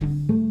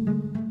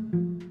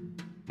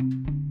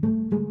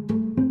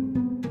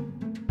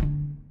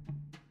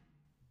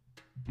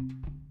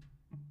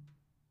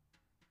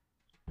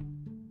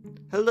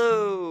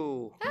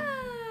Hello!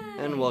 Hi!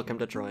 And welcome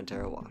to Troy and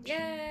Tara Watch.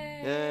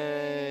 Yay!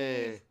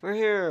 Yay! We're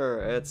here!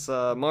 It's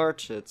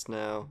March, it's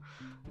now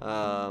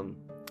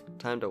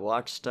time to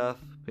watch stuff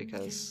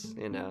because,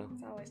 you know.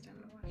 It's always time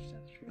to watch stuff.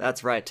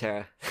 That's right,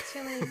 Tara.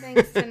 Too many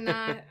things to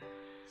not...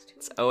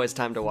 It's always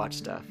time to watch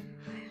stuff.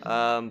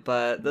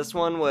 But this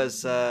one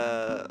was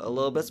a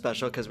little bit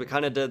special because we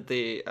kind of did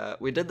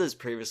we did this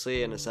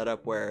previously in a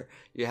setup where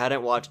you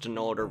hadn't watched an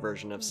older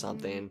version of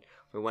something.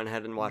 We went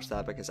ahead and watched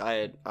that because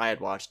I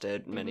had watched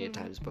it many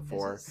times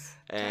before,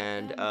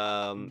 and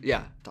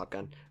Top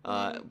Gun,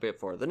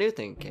 before the new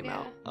thing came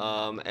out.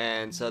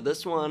 And so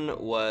this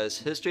one was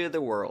History of the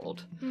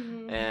World,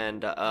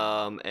 and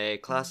a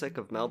classic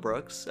of Mel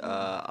Brooks.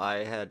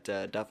 I had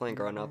definitely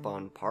grown up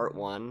on part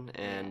one,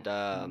 and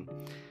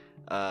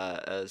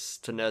as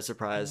to no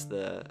surprise,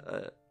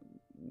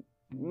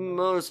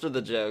 most of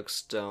the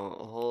jokes don't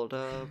hold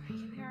up.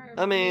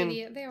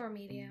 They were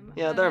medium.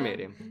 Yeah, they're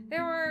medium.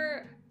 There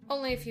were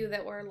only a few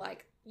that were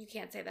like, you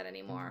can't say that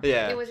anymore.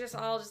 Yeah. It was just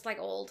all just like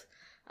old.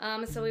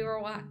 So we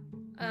were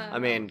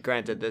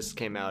granted, this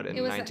came out in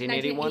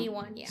 1981.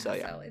 1981, yeah. So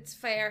it's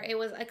fair. It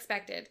was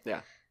expected.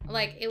 Yeah.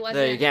 Like, it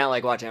wasn't... You can't,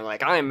 like, watch him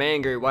like, I'm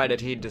angry, why did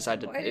he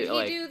decide to... Why did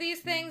he do these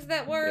things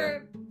that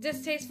were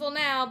distasteful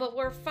now, but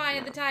were fine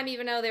at the time,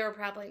 even though they were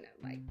probably,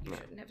 like, you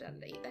shouldn't have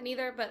done that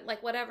either, but,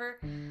 like, whatever.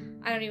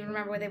 I don't even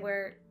remember where they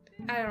were.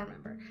 I don't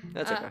remember.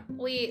 That's okay.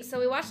 We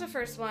watched the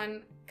first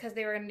one, because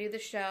they were going to do the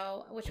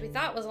show, which we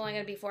thought was only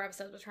going to be 4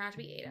 episodes, but turned out to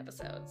be 8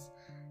 episodes.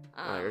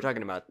 You're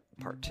talking about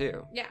part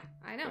 2. Yeah,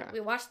 I know. Yeah. We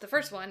watched the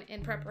first one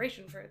in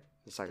preparation for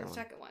the second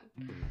one.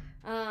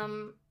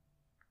 Mm-hmm.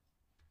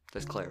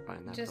 Just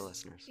clarifying that for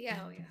listeners. Yeah,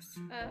 oh yes.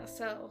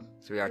 So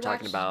we are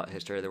talking about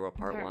History of the World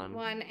Part 1.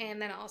 1, and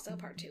then also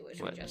Part 2,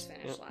 which we just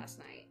finished last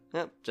night.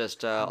 Yep,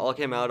 just all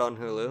came out on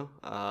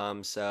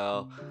Hulu.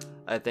 So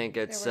I think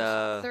it's...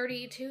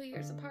 32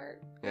 years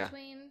apart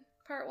between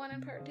Part 1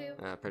 and Part 2.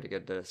 Pretty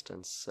good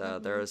distance.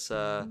 There's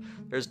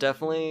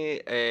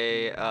definitely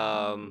a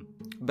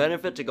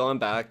benefit to going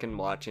back and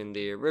watching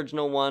the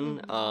original one,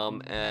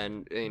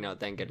 and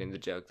then getting the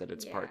joke that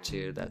it's Part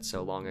 2 that's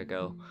so long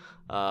ago.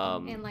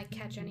 And like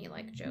catch any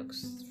like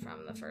jokes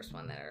from the first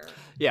one that are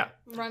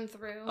run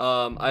through.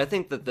 I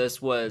think that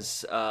this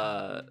was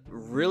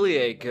really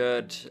a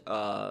good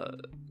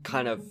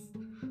kind of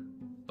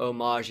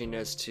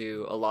homaginess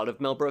to a lot of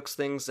Mel Brooks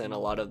things and a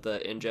lot of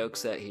the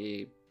in-jokes that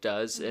he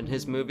does in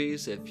his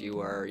movies. If you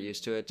are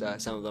used to it,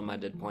 some of them I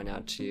did point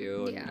out to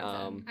you.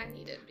 Yeah, I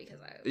needed because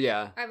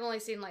I've only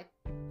seen like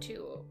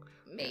 2,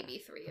 maybe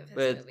 3 of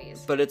his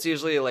movies. But it's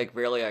usually like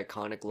really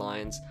iconic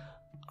lines.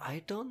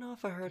 I don't know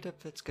if I heard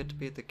if it's good to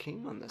be the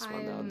king on this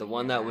one though. The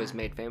one that was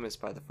made famous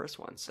by the first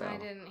one. So I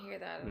didn't hear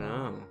that at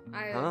all.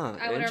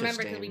 I would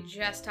remember because we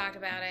just talked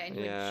about it and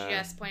you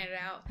just pointed it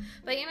out.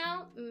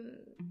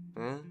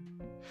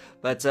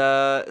 But But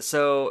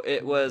so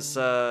it was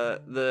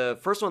the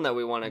first one that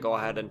we want to go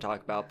ahead and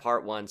talk about,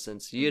 part 1,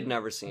 since you'd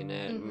never seen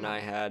it and I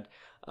had,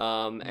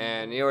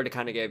 and you already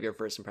kind of gave your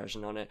first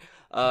impression on it.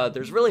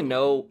 There's really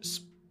no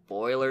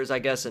spoilers, I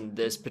guess, in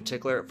this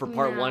particular for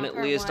part 1 at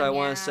least. I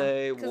want to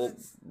say, well,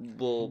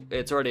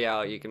 it's already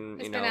out. You can,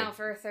 it's been out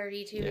for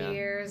 32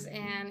 years,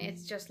 and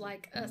it's just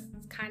like a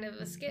kind of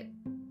a skit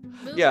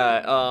movie.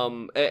 Yeah,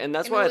 and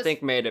that's why I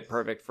think made it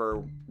perfect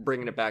for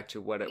bringing it back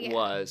to what it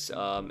was,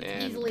 and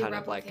kind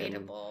of like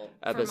an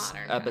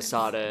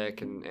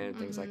episodic and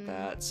things like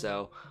that.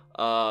 So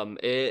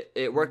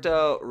it worked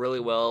out really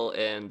well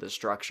in the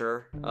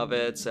structure of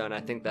it. So, and I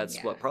think that's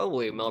what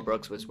probably Mel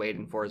Brooks was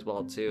waiting for as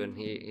well too, and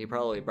he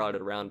probably brought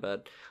it around.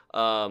 But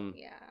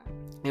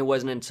it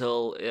wasn't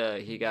until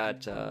he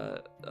got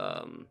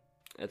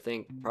I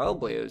think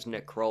probably it was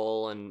Nick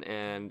Kroll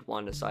and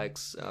Wanda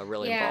Sykes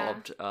really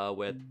involved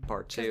with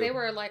part 2. They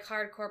were like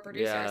hardcore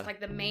producers, like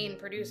the main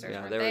producers.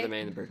 Yeah, weren't they were the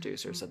main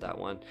producers of that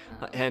one.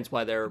 Hence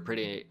why they were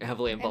pretty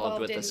heavily involved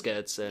with the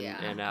skits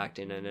and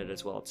acting in it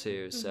as well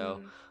too.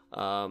 So,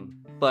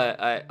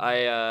 but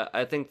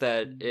I think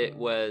that it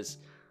was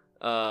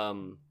a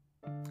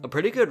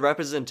pretty good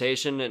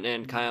representation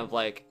and kind of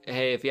like,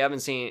 hey, if you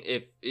haven't seen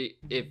if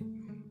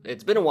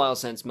it's been a while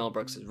since Mel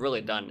Brooks has really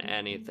done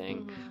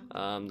anything.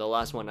 The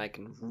last one I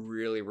can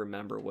really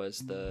remember was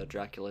the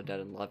Dracula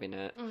Dead and Loving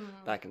It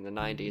back in the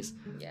 90s.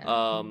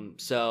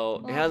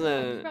 So it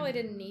hasn't... He probably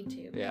didn't need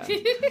to. Yeah,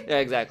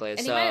 exactly. And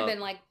he might have been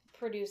like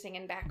producing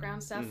and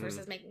background stuff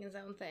versus making his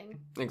own thing.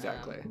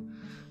 Exactly.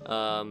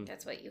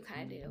 That's what you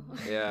kind of do.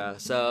 Yeah,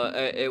 so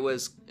it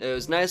was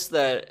nice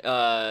that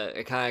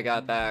it kind of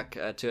got back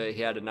to it.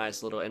 He had a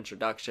nice little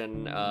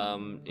introduction,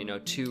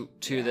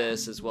 to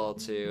this as well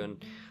too,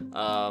 and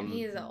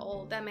he's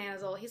old. That man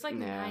is old. He's like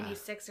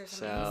 96 or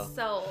something. He's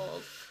so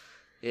old.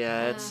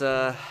 Yeah,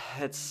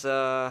 it's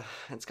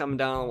coming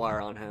down the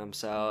wire on him.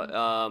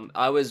 So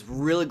I was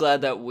really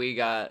glad that we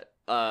got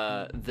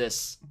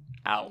this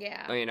out.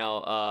 Yeah.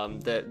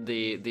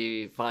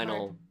 The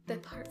final The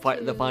part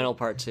two. The final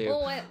part 2.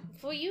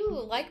 Well, you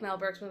like Mel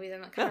Brooks movies,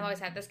 and kind of always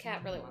have. This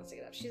cat really wants to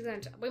get up. She's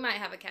gonna. We might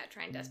have a cat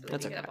trying desperately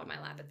to get up on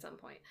my lap at some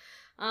point.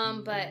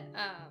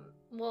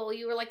 Well,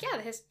 you were like, yeah,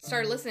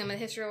 started listening to the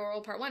History of the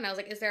World Part 1. I was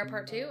like, is there a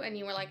Part 2? And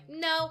you were like,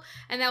 no.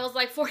 And that was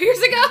like 4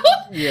 years ago.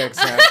 Yeah,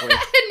 exactly.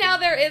 And now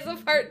there is a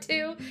Part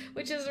 2,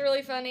 which is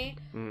really funny.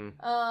 And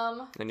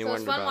you so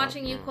it's fun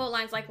watching you quote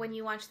lines, like when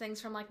you watch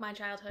things from like my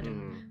childhood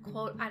and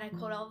I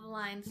quote all the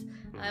lines.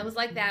 It was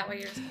like that, where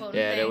you're just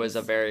quoting things. It was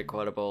a very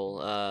quotable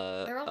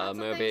there were lots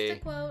movie. of things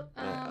to quote.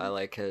 I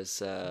like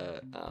his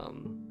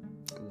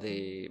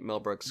the Mel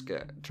Brooks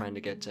trying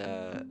to get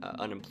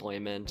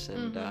unemployment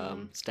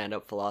and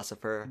stand-up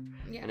philosopher,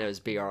 and it was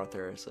B.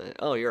 Arthur. So,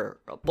 oh, you're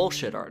a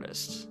bullshit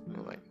artist.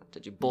 I'm like,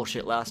 did you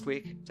bullshit last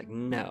week? It's like,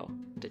 no.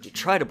 Did you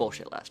try to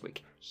bullshit last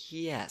week?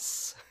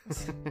 Yes.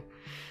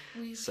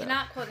 We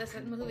cannot quote this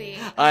movie.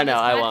 I know,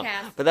 I won't.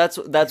 But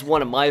that's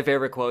one of my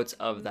favorite quotes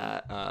of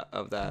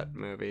that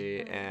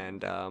movie,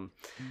 and I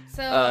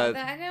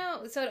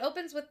know. So it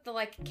opens with the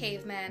like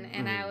cavemen,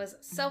 and I was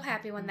so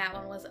happy when that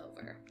one was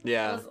over.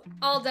 Yeah, it was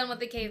all done with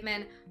the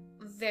cavemen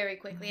very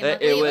quickly. And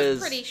it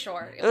was pretty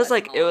short. It was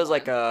like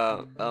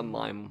a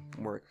mime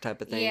work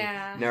type of thing.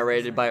 Yeah,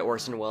 narrated by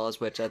Orson Welles,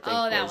 which I think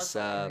was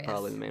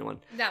probably the main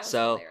one. That was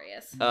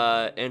hilarious.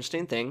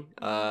 Interesting thing.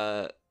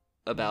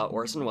 About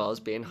Orson Welles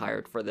being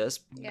hired for this.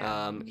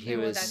 Yeah. He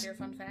was. That's your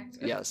fun fact.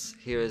 Yes,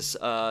 he was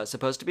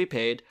supposed to be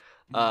paid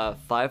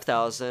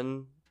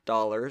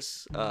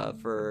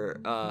 $5,000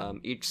 for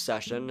each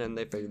session, and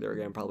they figured they were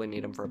gonna probably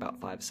need him for about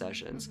 5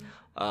 sessions.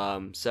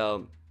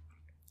 So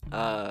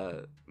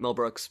Mel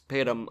Brooks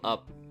paid him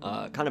up,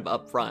 kind of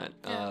up front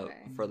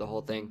for the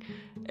whole thing,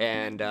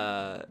 and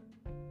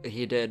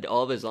he did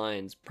all of his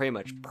lines pretty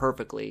much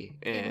perfectly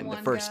in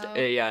the first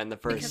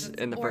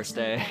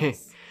day.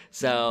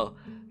 So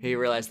he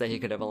realized that he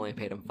could have only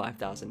paid him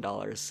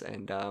 $5,000,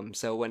 and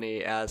so when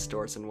he asked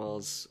Orson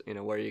Welles,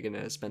 what are you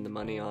gonna spend the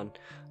money on,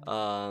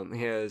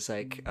 he was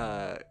like,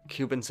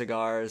 Cuban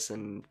cigars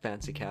and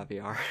fancy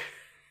caviar.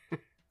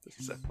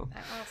 So that all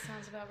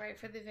sounds about right.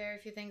 For the very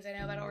few things I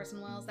know about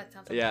Orson Welles, that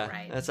sounds about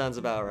right. Yeah, that sounds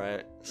about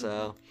right.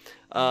 So,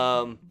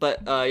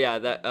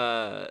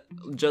 that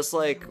just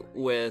like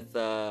with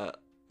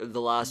the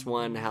last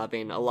one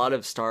having a lot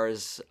of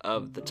stars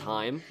of the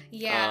time.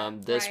 Yeah.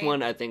 This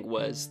one I think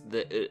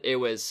it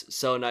was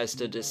so nice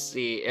to just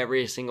see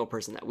every single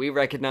person that we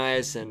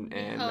recognize and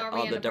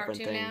all the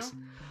different things.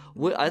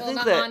 I think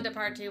not that on to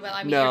part 2, but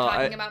I mean, you're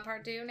talking about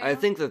part 2 now. I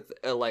think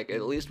that like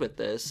at least with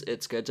this,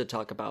 it's good to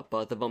talk about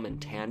both of them in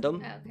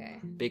tandem. Okay.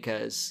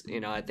 Because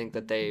I think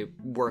that they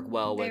work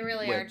well. They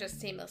really are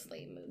just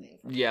seamlessly moving.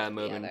 Yeah,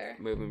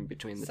 moving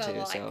between the two.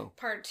 Like, so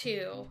part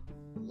 2,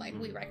 like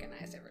we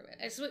recognize everybody.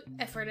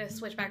 If we're to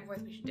switch back and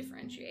forth, we should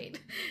differentiate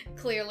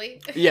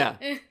clearly. Yeah,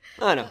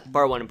 I know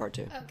part 1 and part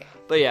 2. Okay.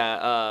 But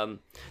yeah,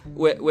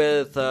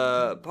 with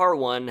part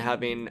 1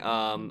 having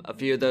a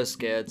few of those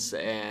skits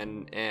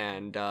and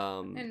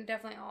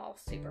definitely all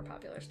super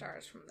popular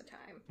stars from the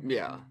time.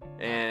 Yeah,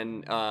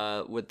 and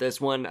with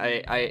this one,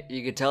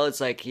 you could tell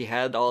it's like he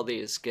had all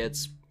these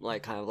skits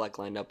like kind of like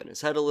lined up in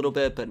his head a little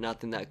bit, but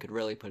nothing that could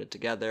really put it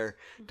together.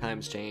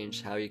 Times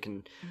change, how you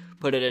can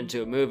put it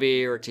into a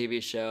movie or a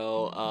TV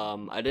show.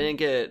 I didn't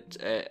get,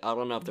 I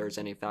don't know if there's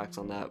any facts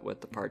on that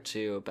with the part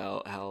 2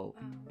 about how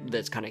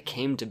this kind of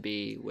came to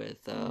be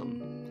with no,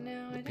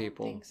 I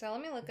people. don't think so.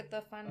 Let me look at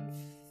the fun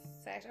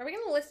facts. Are we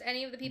going to list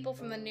any of the people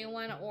from the new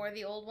one or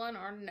the old one,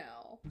 or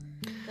no?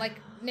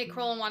 Like Nick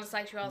Kroll and Wanda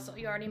Sykes, you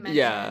already mentioned.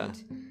 Yeah.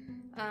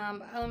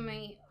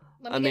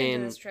 Let me get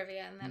into this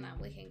trivia, and then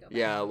we can go back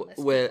and list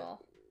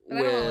people. But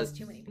I don't want to list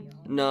too many people.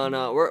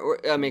 No,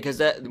 we're because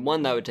that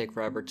would take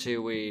forever.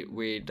 2,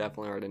 we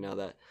definitely already know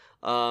that.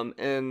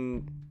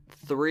 And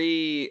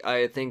 3,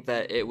 I think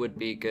that it would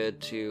be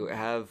good to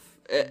have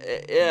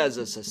it as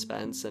a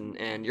suspense,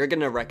 and you're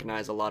gonna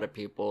recognize a lot of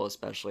people,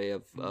 especially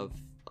of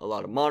a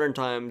lot of modern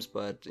times,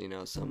 but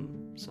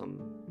some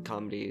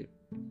comedy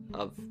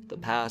of the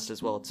past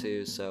as well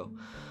too. So,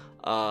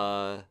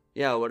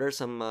 yeah, what are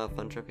some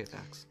fun trivia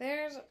facts?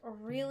 There's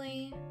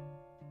really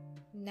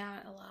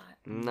not a lot.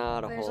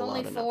 Not a There's whole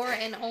lot. There's only 4,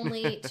 and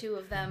only 2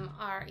 of them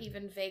are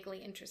even vaguely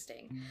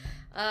interesting.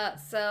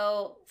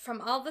 So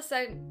from all the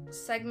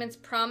segments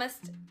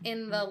promised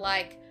in the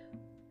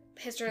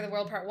History of the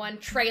World Part 1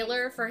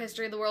 trailer for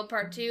History of the World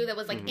Part 2 that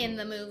was in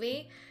the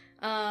movie,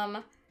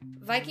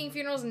 Viking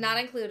funerals not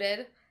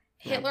included.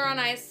 Hitler on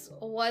Ice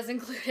was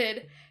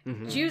included.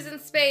 Jews in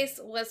Space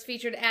was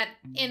featured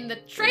in the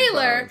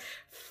trailer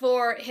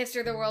for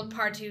History of the World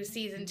Part 2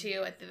 Season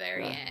 2 at the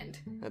very end.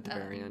 At the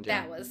very end,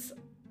 yeah.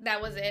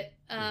 That was it.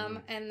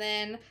 And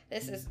then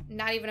this is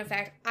not even a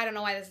fact. I don't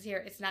know why this is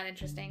here. It's not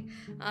interesting.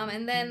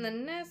 And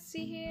then let's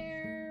see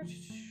here.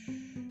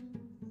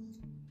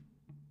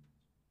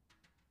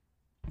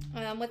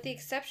 With the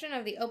exception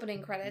of the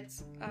opening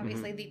credits,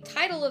 obviously the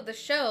title of the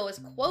show is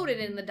quoted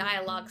in the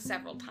dialogue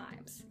several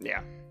times.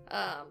 Yeah.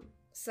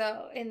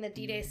 So in the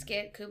D-Day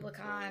skit, Kubla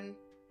Khan,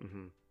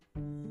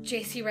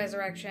 JC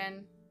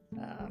Resurrection,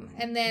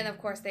 and then of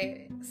course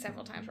they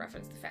several times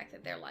reference the fact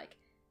that they're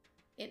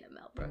in a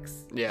Mel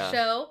Brooks Yeah.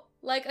 show,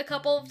 like, a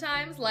couple of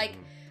times.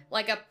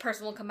 Like a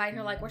person will come by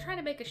here, like, we're trying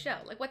to make a show.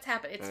 Like, what's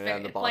happening? It's very,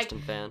 the like,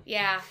 Boston fan.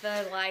 yeah,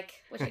 the, like,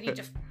 which I need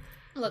to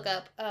look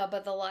up,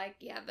 but the, like,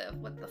 yeah,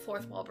 the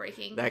fourth wall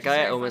breaking. That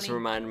guy almost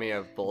reminded me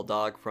of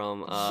Bulldog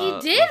from... he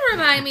did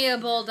remind me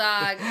of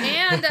Bulldog,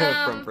 and,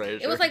 from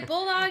Frasier. it was like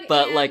Bulldog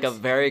but, and... like, a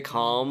very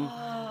calm,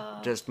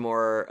 just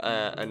more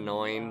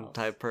annoying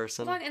type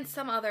person. Bulldog and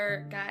some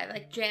other guy,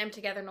 like, jammed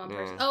together in one Yeah.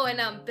 person. Oh,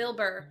 and, Bill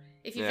Burr.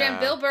 If you Yeah. jam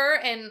Bill Burr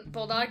and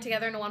Bulldog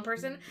together into one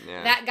person,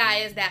 Yeah. that guy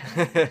is that.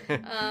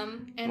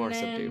 And more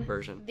then subdued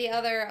version. the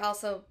other,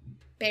 also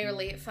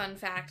barely fun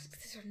fact,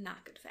 these are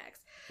not good facts,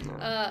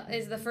 No.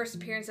 is the first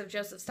appearance of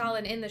Joseph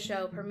Stalin in the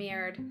show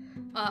premiered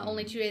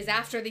only 2 days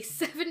after the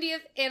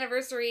 70th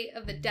anniversary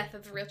of the death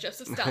of the real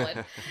Joseph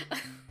Stalin.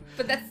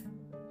 But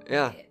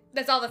Yeah.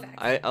 that's all the facts.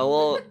 I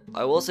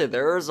will say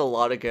there is a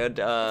lot of good.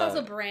 It's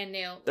also brand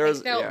new.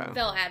 there's- Like,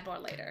 they'll add more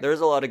later. There's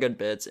a lot of good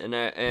bits,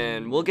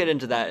 and we'll get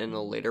into that in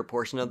a later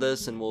portion of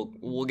this, and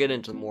we'll get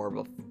into more of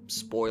a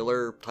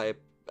spoiler type,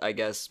 I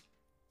guess,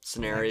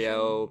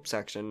 scenario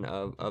section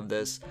of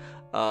this.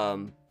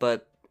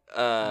 But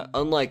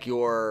unlike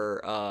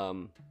your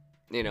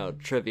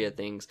trivia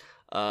things,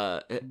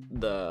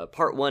 the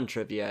part 1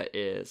 trivia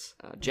is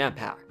jam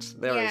packed.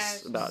 There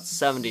was about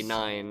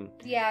 79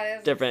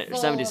 full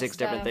 76 stuff.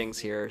 different things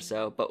here.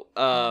 So, but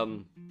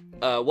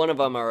one of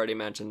them I already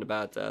mentioned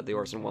about the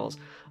Orson Welles.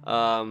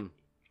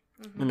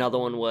 Another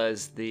one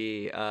was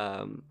the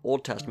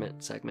Old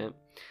Testament segment.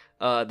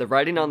 The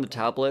writing on the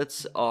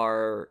tablets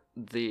are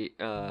the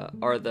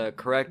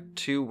correct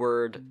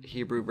 2-word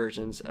Hebrew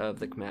versions of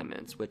the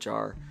commandments, which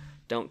are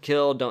don't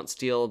kill, don't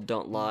steal,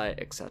 don't lie,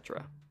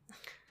 etc.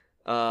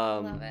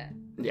 Love it.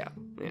 Yeah.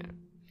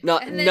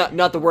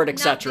 Not the word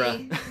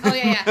etc. Oh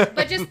yeah.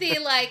 But just the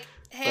like,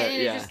 and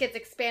yeah. it just gets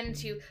expanded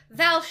to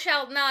 "Thou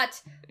shalt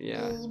not."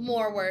 Yeah.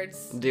 More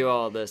words. Do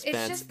all this.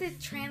 It's just the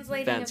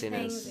translating of fanciness,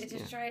 things. It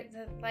just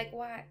like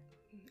why.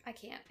 I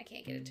can't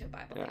get into a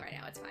Bible thing right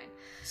now. It's fine.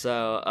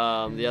 So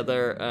the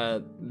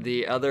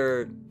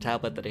other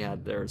tablet that he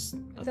had, there's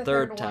a The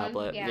third third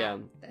tablet. one? Yeah. Yeah.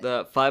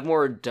 The 5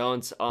 more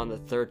don'ts on the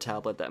third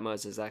tablet that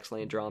Moses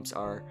accidentally drops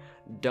are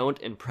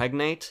don't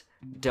impregnate,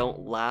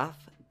 don't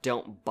laugh,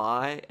 don't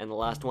buy, and the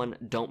last one,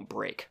 don't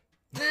break.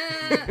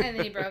 And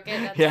then he broke it.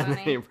 That's Yeah, funny.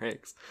 then he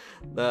breaks.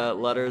 The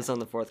letters on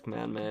the 4th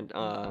commandment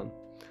on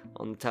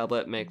the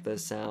tablet make the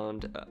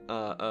sound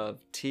of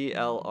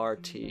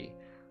TLRT,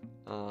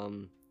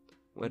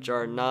 which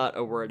are not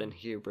a word in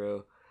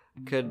Hebrew.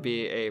 Could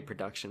be a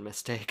production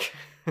mistake.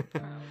 Probably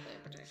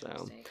a protection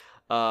mistake.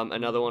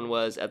 Another one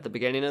was at the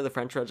beginning of the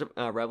French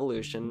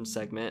Revolution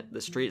segment,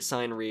 the street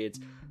sign reads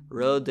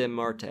Rue de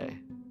Marte.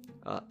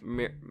 Burned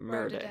to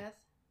Merde. death.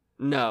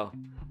 No.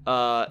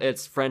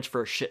 It's French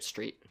for shit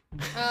street.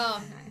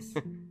 Oh, nice.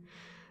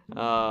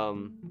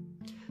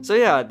 So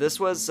yeah, this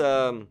was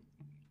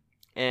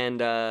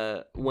and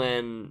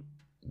when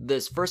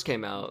this first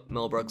came out,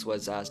 Mel Brooks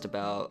was asked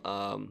about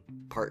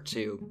part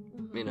 2,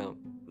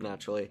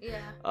 naturally.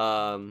 Yeah.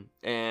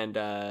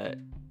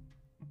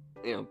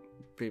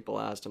 People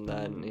asked him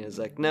that, and he was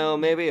like, no,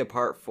 maybe a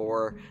part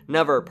 4,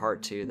 never a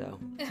part 2 though.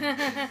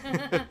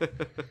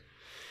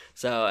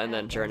 So, and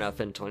then sure enough,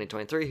 in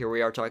 2023, here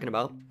we are talking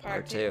about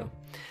part 2.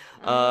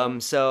 So Can we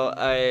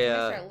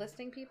start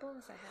listing people?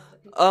 Does I have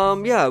the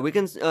people? Yeah,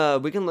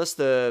 we can list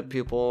the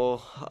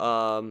people.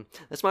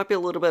 This might be a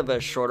little bit of a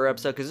shorter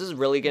episode because this is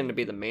really going to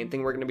be the main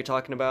thing we're going to be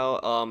talking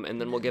about.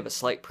 And then we'll give a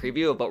slight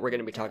preview of what we're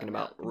going to be talking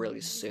about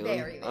really soon.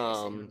 Very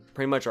soon.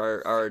 Pretty much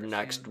our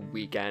next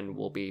weekend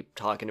we'll be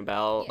talking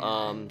about.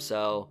 Yeah.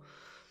 So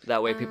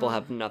that way people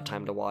have enough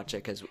time to watch it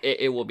because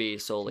it will be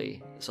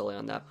solely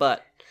on that.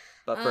 But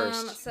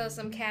first, So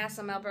some cast.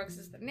 So Mel Brooks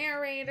is the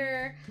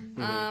narrator.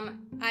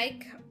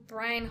 Ike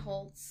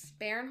Barinholtz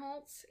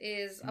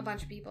is a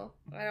bunch of people.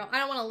 I don't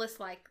want to list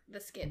like the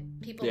skit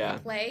people who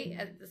play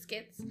as the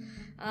skits.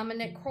 And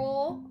Nick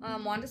Kroll,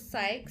 Wanda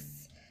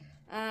Sykes,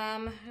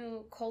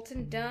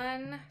 Colton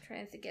Dunn. I'm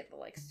trying to get the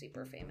like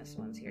super famous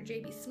ones here.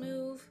 JB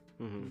Smoove.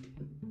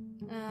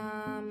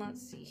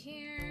 Let's see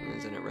here.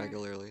 Isn't it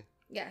regularly?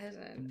 Yeah, he's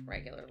in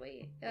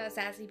regularly.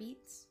 Sassy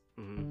Beats.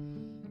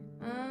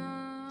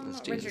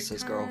 That's Richard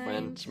Jesus' Kind.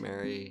 girlfriend,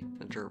 Mary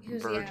the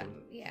Virgin.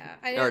 Yeah.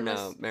 Or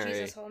no, Mary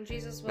Jesus Home.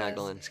 Jesus was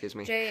Magdalene, excuse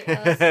me. Mary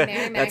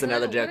Magdalene. That's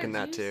another What joke did in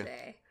that you too.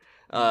 say?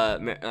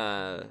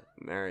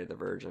 Mary the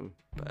Virgin.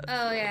 But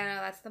Oh yeah,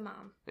 no, that's the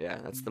mom. yeah,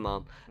 that's the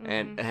mom,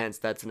 and hence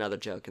that's another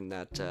joke in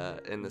that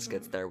in the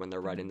skits there when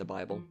they're writing the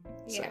Bible.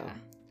 So.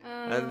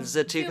 Yeah. Is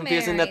it too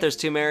confusing Marys. that there's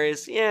 2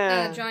 Marys?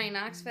 Yeah. Johnny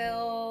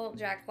Knoxville,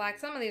 Jack Black.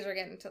 Some of these are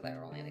getting to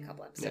they're only in a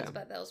couple episodes, Yeah.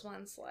 but those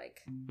ones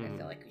like I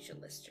feel like we should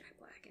list Jack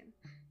Black and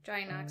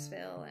Johnny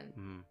Knoxville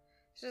and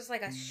it's just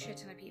like a shit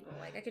ton of people.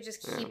 Like I could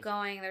just keep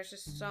going. There's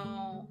just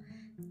so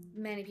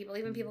many people,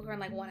 even people who are in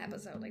like one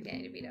episode, like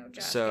Danny DeVito,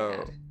 Josh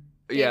Gad,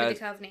 David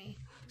Duchovny.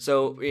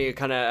 So we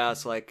kind of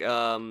asked, like,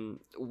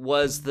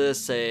 was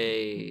this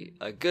a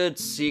good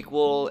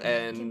sequel,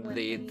 and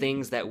the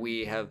things that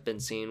we have been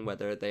seeing,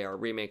 whether they are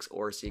remakes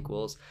or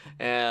sequels,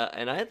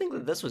 and I think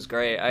that this was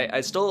great.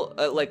 I still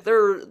like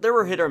there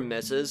were hit or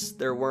misses.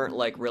 There weren't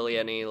like really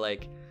any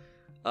like,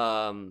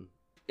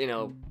 you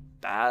know,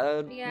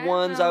 bad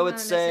ones. No, I would not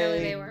say necessarily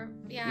they were.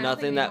 Yeah, I don't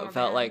nothing think they that were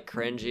felt bad. like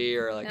cringy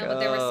or like. No, but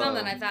there was some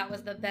that I thought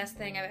was the best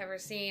thing I've ever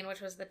seen, which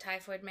was the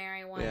Typhoid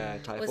Mary one. Yeah,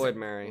 Typhoid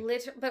Mary.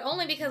 But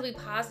only because we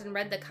paused and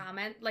read the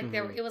comment. Like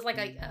it was like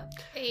a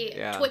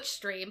Twitch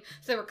stream,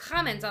 so there were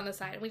comments on the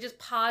side, and we just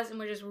paused and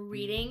we're just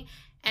reading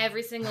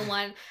every single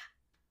one.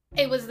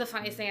 It was the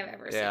funniest thing I've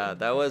ever seen. Yeah,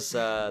 that was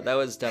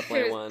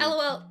definitely one.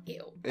 LOL,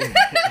 ew.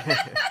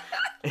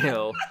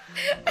 Ew.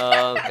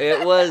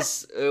 It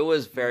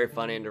was very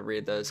funny to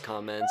read those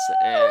comments,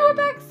 and we're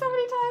back so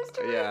many times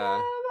to read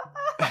them.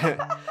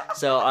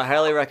 So I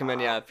highly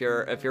recommend, if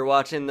you're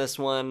watching this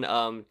one,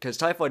 because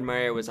Typhoid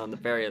Mary was on the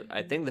very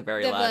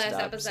last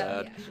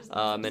episode,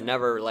 and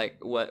never like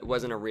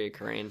wasn't a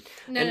reoccurring.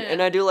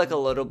 And I do like a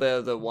little bit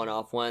of the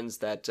one-off ones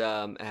that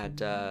had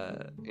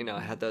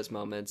those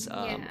moments.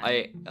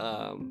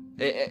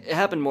 It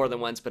happened more than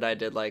once, but I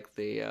did like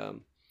the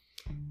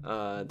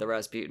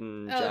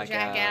Rasputin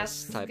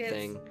jackass type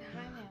thing,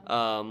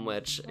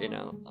 which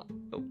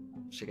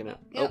she gonna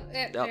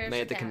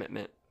made the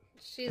commitment.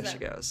 There she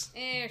goes.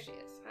 There she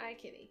is. Hi,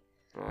 kitty.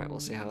 All right, we'll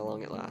see how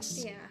long it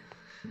lasts. Yeah.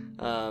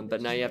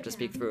 But now you have to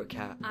speak through a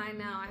cat. I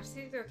know. I have to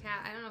speak through a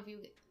cat. I don't know if you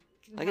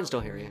I can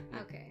still hear you.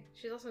 Okay.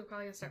 She's also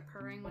probably gonna start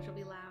purring, which will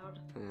be loud.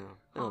 Yeah,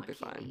 it'll be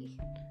fine.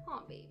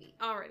 Aw, baby.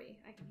 Already,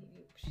 I can hear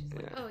you. She's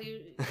like, "Oh,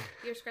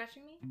 you're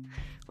scratching me."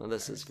 Well,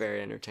 this is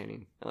very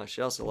entertaining. Oh,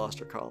 she also lost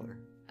her collar.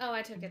 Oh,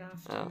 I took it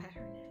off to pet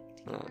her neck.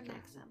 To give her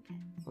neck some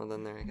pets. Well,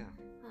 then there you go.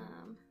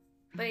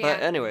 But yeah.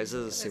 But anyways,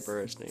 this is super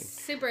interesting.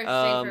 Super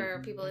interesting for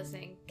people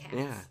listening. Cats.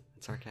 Yeah,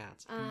 it's our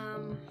cats. What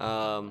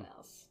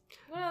else?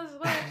 What else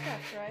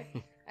cats,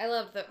 right? I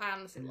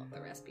honestly love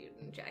the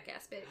Rasputin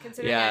Jackass bit.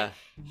 Considering I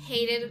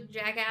hated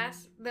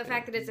Jackass, the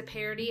fact that it's a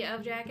parody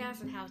of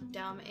Jackass and how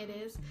dumb it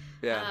is,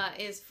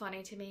 is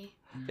funny to me.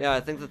 Yeah, I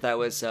think that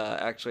was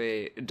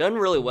actually done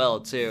really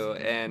well too,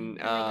 and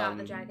they got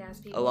the Jackass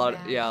people a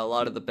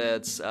lot of the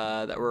bits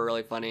that were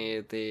really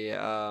funny.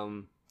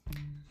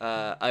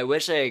 I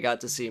wish I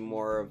got to see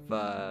more of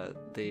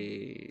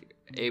the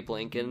Abe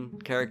Lincoln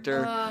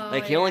character.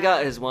 He only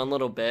got his one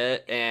little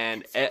bit,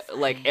 and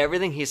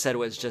everything he said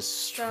was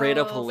just straight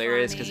up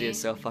hilarious because he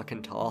is so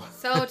fucking tall.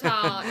 So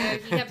tall. He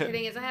kept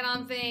hitting his head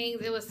on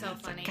things. It was so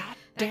funny.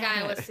 That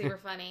guy was super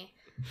funny.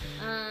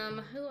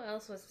 Who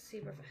else was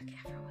super funny?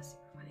 Gaffer was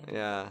super funny.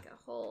 Yeah. Like a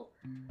whole.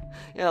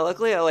 Yeah,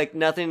 luckily,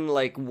 nothing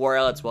wore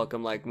out its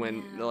welcome.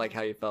 When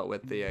how you felt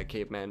with the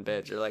caveman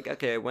bitch. You're like,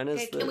 okay,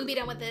 can we be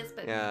done with this?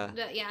 But and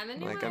then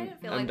I didn't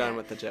feel I'm done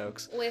with the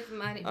jokes with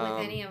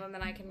any of them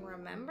that I can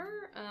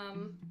remember.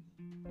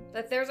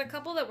 But there's a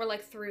couple that were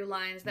through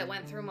lines that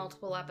went through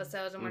multiple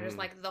episodes and were just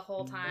the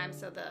whole time.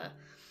 So the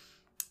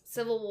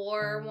Civil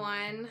War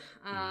one,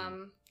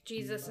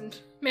 Jesus and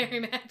Mary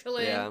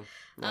Magdalene. Yeah,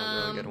 that was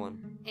a really good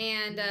one.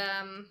 And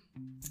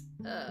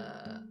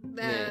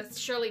the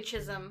Shirley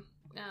Chisholm,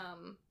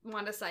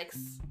 Wanda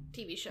Sykes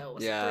TV show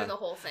was through the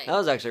whole thing. That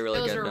was actually really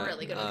good. Those were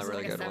really good. It was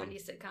really like a good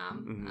 70s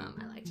sitcom. Mm-hmm.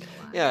 I liked it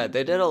a lot. Yeah,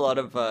 they did a lot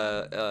of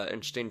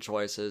interesting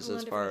choices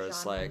as far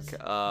as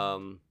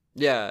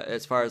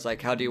as far as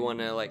how do you want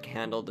to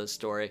handle this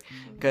story?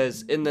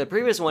 Because in the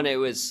previous one, it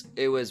was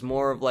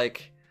more of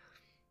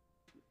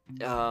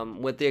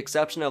with the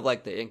exception of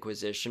the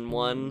Inquisition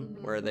one,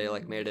 where they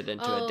made it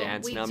into a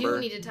dance number.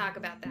 We do need to talk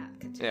about that.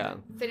 Continue. Yeah.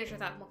 Finish your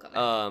thought and we'll come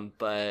back.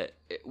 But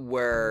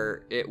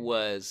where it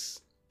was,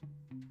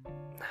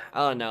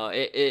 I don't know.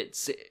 It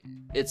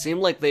seemed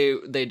like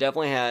they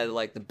definitely had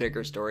the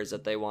bigger stories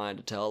that they wanted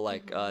to tell,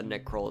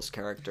 Nick Kroll's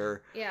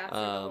character. Yeah, through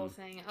the whole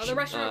thing. Oh, the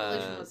Russian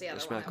Revolution was the other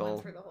one that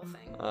went through the whole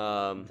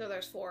thing. So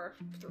there's 4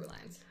 through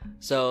lines.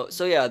 So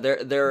yeah,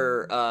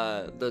 there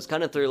are those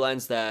kind of through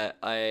lines that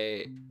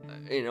I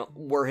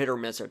were hit or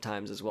miss at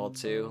times as well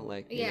too.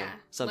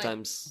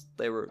 Sometimes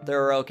they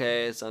were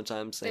okay.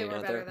 Sometimes they were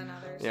better than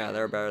others. Yeah, they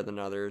were better than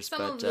others.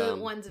 Some of the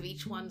ones of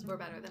each ones were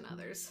better than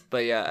others.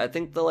 But yeah, I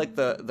think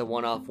the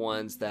one-off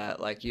ones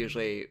that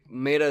usually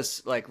made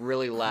us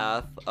really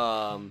laugh.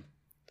 The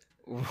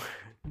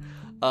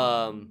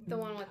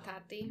one with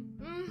Tati.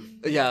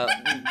 Yeah,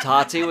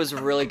 Tati was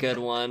a really good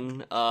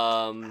one.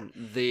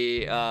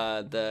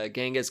 The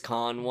Genghis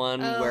Khan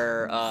one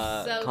where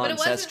Khan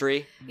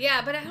Sestri.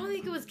 Yeah, but I don't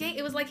think it was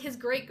It was his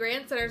great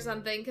grandson or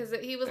something, because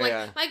he was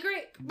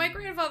my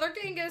grandfather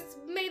Genghis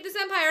made this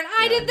empire and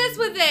I did this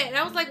with it, and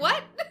I was like,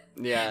 what?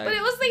 Yeah, but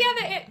it was the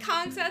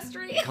Khan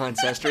Sestri. Khan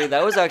Sestri.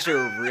 That was actually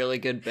a really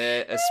good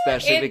bit,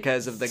 especially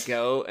because of the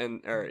goat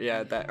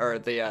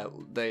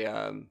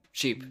the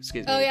sheep.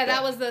 Excuse me. Oh yeah,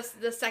 that was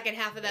the second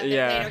half of that bit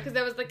later, because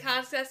there was the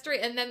Khan Sestri,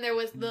 and then there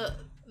was the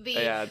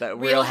that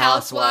Real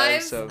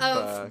Housewives of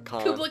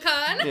Kubla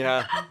Khan.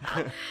 Yeah.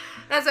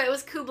 That's right. It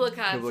was Kubla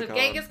Khan. Kubla So Khan.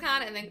 Genghis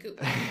Khan and then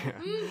Kubla.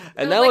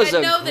 And I that was was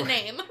like, I know the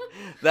great- name.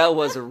 That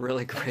was a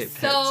really great bit,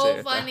 So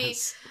too. funny. That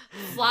was-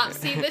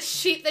 Flopsy, the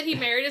sheep that he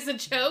married is a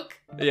joke.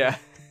 yeah.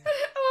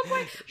 At one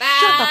point, Shut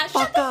the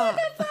fuck shut up.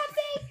 the fuck up,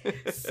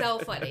 Flopsy. So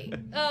funny.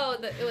 Oh,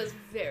 it was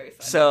very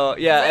funny. So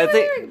yeah, I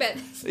think But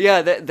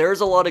yeah, there's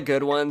a lot of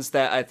good ones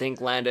that I think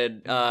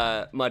landed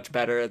much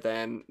better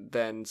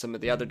than some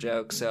of the other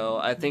jokes. So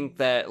I think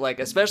that like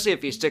especially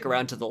if you stick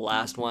around to the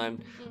last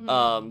one,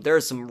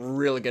 there's some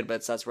really good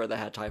bits. That's where they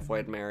had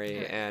Typhoid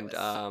Mary and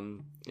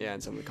yeah,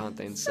 and some of the con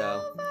things.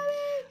 So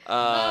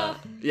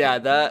yeah,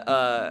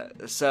 that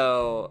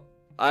so.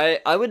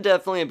 I would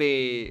definitely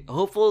be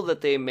hopeful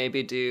that they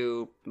maybe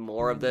do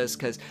more of this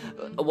because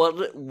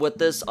what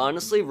this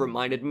honestly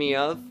reminded me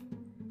of,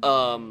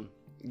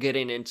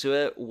 getting into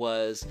it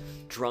was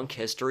Drunk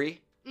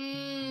History.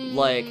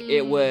 Like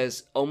it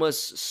was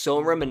almost so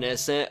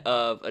reminiscent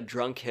of a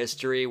Drunk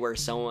History where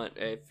someone,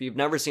 if you've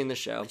never seen the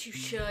show, which you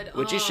should.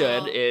 which you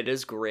should, it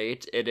is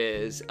great. It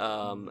is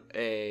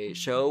a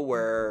show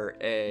where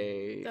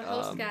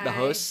the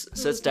host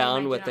sits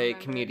down with a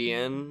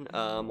comedian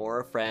or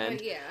a friend,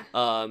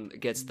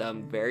 gets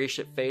them very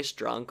shit-faced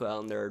drunk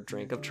on their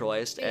drink of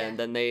choice, and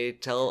then they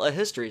tell a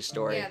history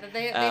story. Yeah, that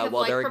they have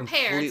like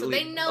prepared, so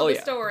they know the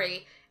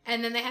story.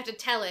 And then they have to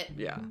tell it.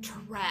 Yeah.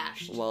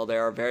 Trashed. Well, they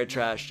are very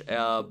trashed.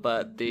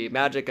 But the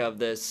magic of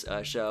this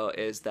show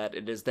is that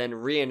it is then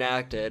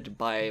reenacted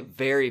by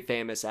very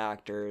famous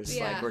actors.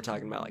 Yeah. Like we're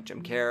talking about like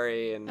Jim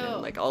Carrey and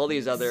like all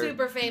these other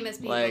super famous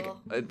people.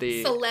 like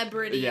the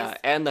celebrities. Yeah,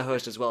 and the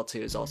host as well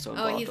too is also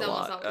involved he's a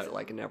almost lot, always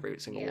like in every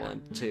single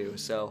one too.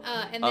 So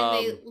and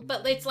then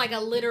but it's like a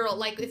literal,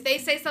 like if they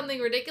say something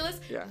ridiculous,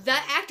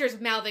 that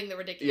actor's mouthing the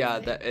ridiculous. Yeah,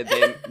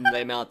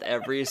 they mouth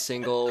every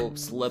single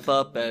slip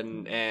up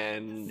and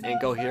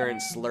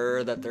incoherent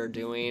slur that they're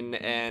doing,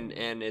 and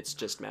it's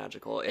just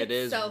magical. It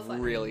is so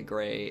really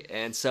great.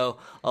 And so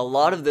a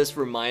lot of this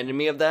reminded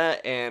me of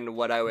that, and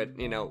what I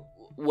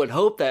would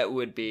hope that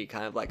would be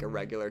kind of like a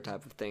regular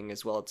type of thing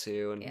as well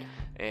too,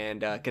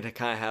 and could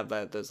kind of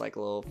have those like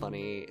little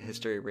funny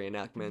history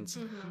reenactments.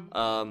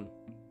 And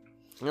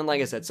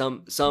like I said,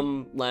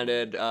 some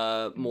landed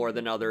more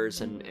than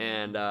others,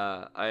 and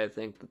I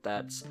think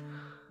that's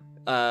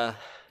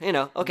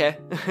okay.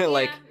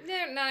 Like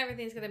not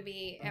everything's gonna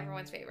be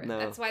everyone's favorite. No.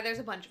 That's why there's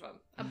a bunch of them,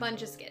 a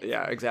bunch of skits.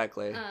 Yeah,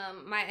 exactly.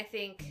 I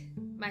think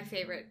my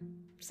favorite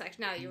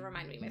section. Now that you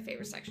remind me, my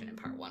favorite section in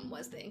part 1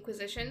 was the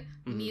Inquisition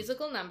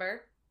musical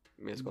number.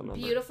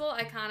 Beautiful,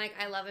 iconic.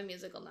 I love a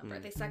musical number.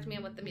 They sucked me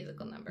in with the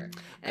musical number.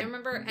 And I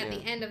remember at the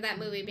end of that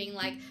movie being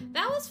like,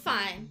 "That was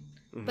fine,"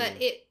 but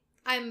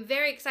I'm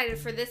very excited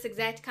for this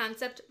exact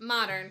concept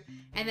modern,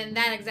 and then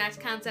that exact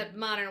concept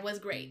modern was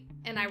great,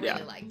 and I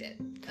really liked it.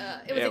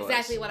 It was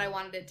exactly what I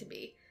wanted it to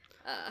be.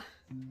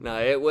 No,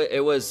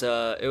 it was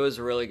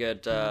a really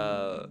good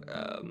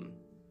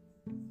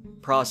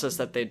process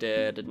that they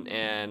did,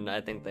 and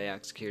I think they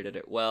executed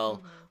it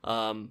well.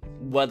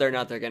 Whether or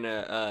not they're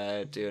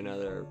gonna do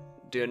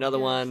another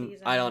one,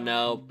 season. I don't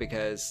know,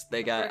 because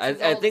they got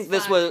I think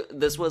this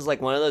was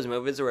like one of those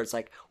movies where it's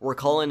like we're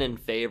calling in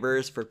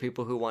favors for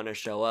people who want to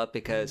show up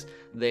because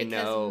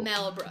know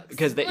Mel Brooks.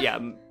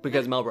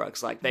 because Mel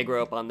Brooks, like they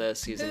grew up on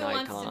this, he's an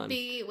icon. Who wants to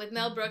be with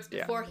Mel Brooks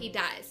before he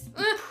dies?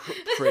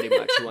 Pretty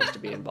much, who wants to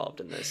be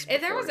involved in this.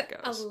 There was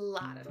a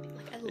lot of people,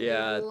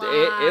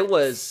 it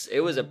was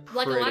a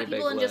like a lot of big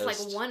people in list. just like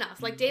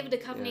one-offs. Like David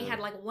Duchovny had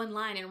like one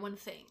line and one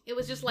thing. It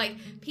was just like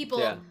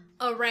people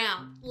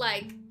around,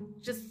 like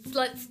just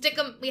let's stick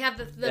them. We have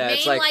the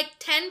main like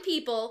 10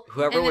 people.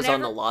 Whoever was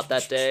on the lot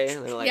that day,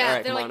 they're like, all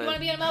right, they're come like, you want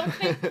to be on a Mel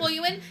Brooks? Pull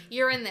you in.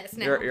 You're in this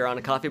now. You're on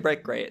a coffee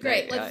break. Great.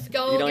 Let's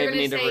go. You don't You're even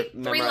need say to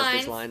 3 memorize lines.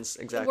 these lines.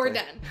 Exactly. We're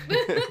done.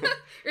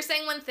 You're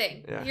saying one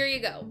thing. Yeah. Here you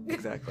go.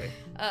 Exactly.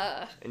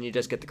 And you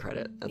just get the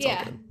credit. That's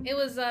all good. It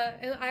was.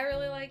 I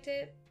really liked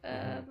it.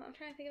 I'm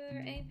trying to think of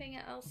anything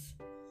else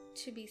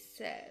to be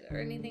said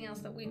or anything else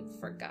that we've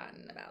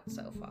forgotten about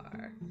so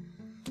far.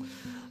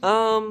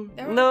 No.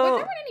 There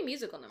weren't any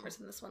musical numbers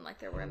in this one like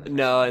there were in the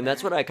No, first and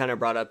that's what I kind of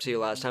brought up to you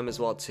last time as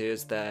well too,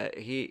 is that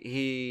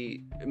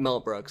Mel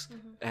Brooks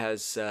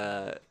has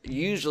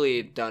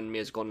usually done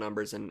musical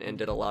numbers and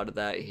did a lot of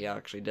that. He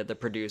actually did the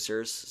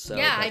producers. So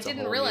I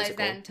didn't realize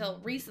that until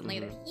recently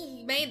that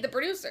he made the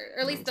producer,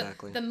 or at least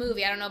the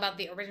movie. I don't know about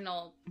the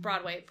original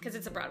Broadway because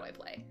it's a Broadway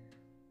play.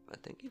 I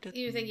think he did.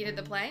 You think he did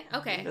the play?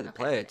 Okay. He did the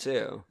play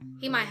too.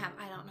 He might have.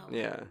 I don't know.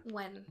 Yeah.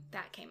 When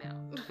that came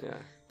out. Yeah.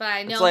 But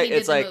I know he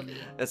did the movie.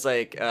 It's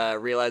like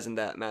realizing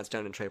that Matt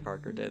Stone and Trey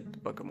Parker did the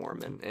Book of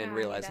Mormon, and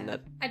realizing that.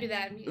 I do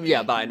that.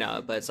 Yeah, but I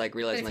know. But it's like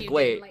realizing, like,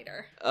 wait,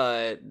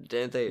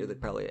 didn't they? They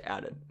probably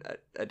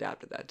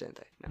adapted that, didn't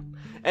they? No.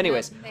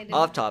 Anyways,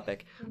 off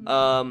topic.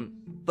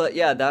 But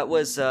yeah, that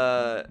was.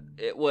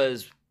 It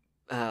was.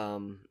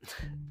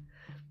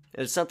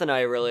 It's something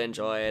I really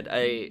enjoyed.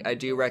 I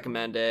do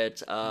recommend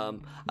it. I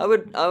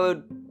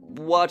would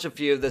watch a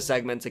few of the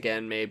segments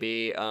again,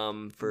 maybe,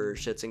 for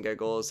shits and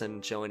giggles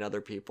and showing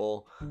other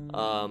people.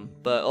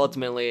 But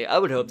ultimately, I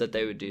would hope that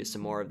they would do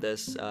some more of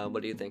this.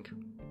 What do you think?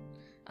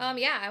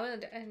 Yeah, I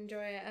would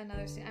enjoy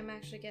another scene. I'm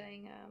actually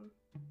getting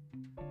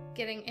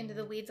into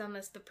the weeds on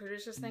the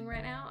producers thing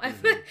right now.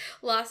 I've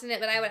lost in it,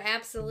 but I would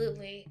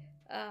absolutely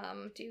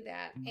do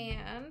that.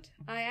 And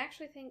I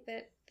actually think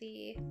that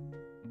the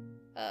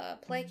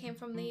play came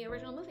from the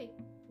original movie,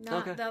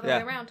 not the other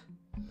way around.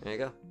 There you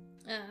go.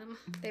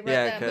 They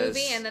wrote the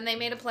movie, and then they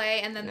made a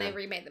play, and then they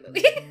remade the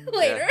movie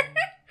later.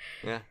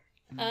 Yeah.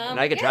 And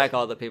I could track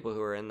all the people who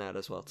were in that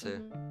as well,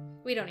 too.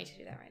 We don't need to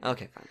do that right now.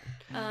 Okay, fine.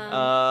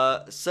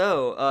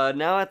 So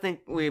now I think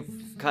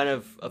we've kind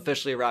of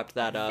officially wrapped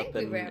that up.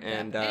 Anyway,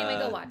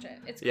 go watch it.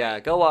 It's great. Yeah,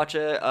 go watch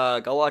it.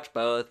 Go watch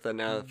both. I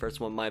know the first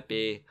one might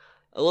be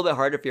a little bit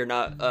hard if you're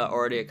not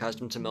already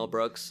accustomed to Mel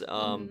Brooks.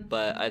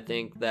 But I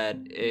think that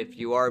if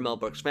you are a Mel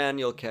Brooks fan,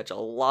 you'll catch a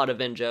lot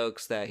of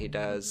in-jokes that he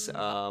does.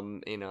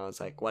 It's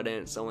like, why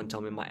didn't someone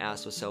tell me my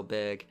ass was so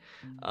big?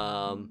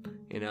 Wasn't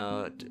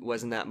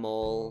that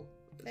mole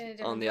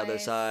on the other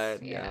side?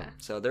 Yeah.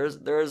 So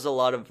there's a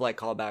lot of like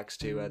callbacks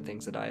to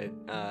things that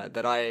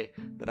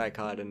I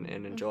caught and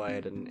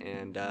enjoyed,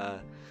 and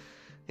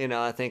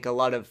I think a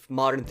lot of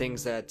modern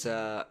things that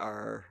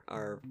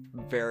are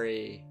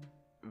very,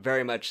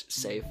 very much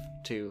safe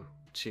to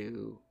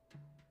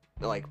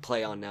like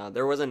play on now.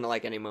 There wasn't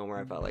like any moment where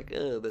I felt like,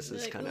 oh, this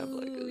is kind of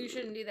like, you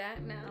shouldn't do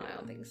that. No, I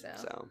don't think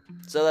so.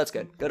 So that's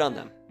good on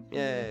them.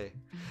 Yay.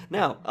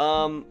 Now,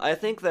 I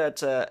think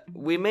that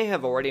we may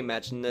have already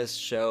mentioned this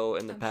show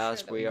in the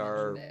past. Sure we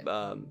are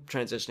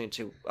transitioning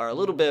to a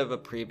little bit of a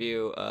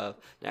preview of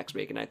next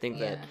week, and I think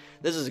that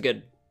this is a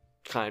good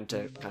time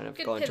to kind of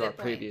go into our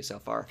preview so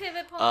far.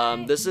 Pivot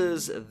point. This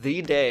is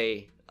the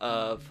day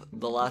of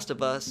The Last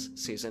of Us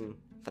season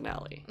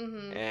finale,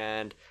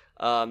 and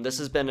this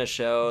has been a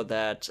show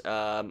that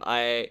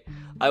I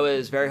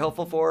was very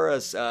hopeful for,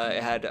 as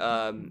it had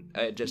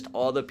just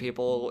all the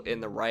people in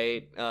the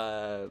right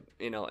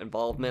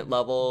involvement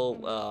level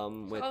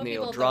with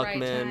Neil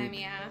Druckmann,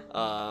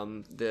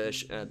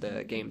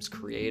 the game's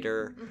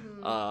creator,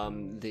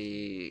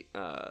 the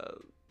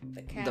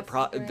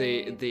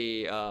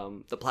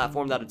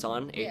platform that it's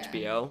on,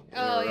 HBO.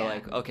 We're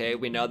like, okay,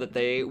 we know that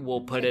they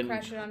will put in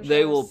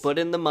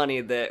the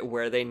money that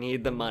where they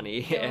need the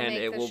money, and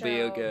it will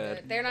be a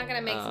good. They're not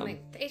gonna make something.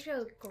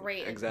 HBO is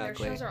great.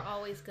 Exactly. Their shows are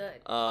always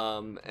good.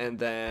 And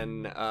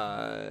then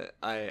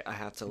I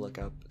have to look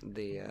up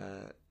the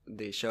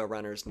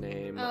showrunner's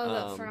name.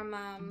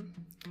 From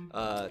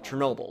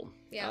Chernobyl.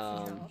 Yeah,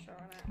 Chernobyl showrunner.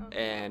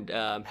 And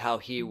how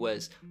he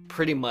was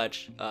pretty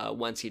much,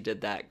 once he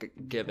did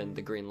that, given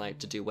the green light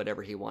to do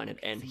whatever he wanted,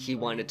 and he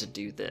wanted to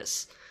do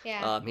this.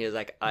 Yeah. He was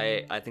like,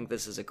 I think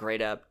this is a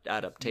great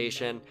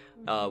adaptation.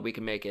 We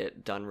can make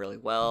it done really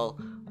well.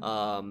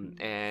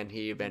 And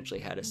he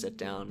eventually had to sit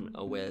down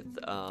with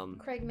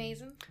Craig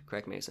Mazin.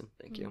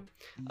 Thank you.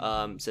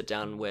 Sit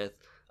down with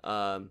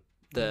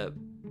the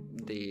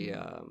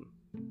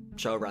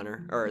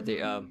showrunner, or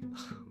the oh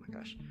my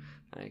gosh,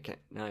 I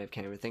can't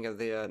even think of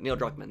the Neil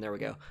Druckmann. There we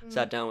go.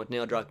 Sat down with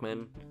Neil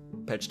Druckmann,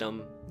 pitched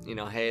him,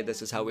 hey,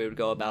 this is how we would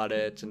go about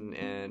it, and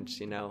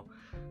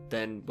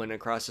then went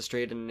across the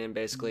street and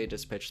basically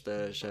just pitched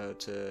the show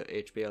to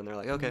HBO, and they're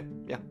like, okay,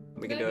 yeah,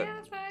 we can do it. Yeah,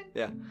 that's fine.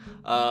 Yeah.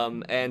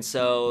 And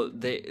so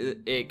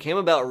it came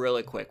about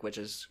really quick, which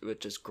is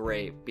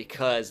great,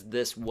 because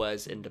this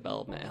was in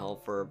development hell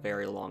for a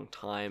very long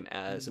time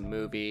as a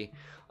movie.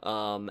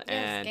 And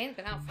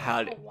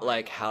how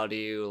do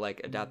you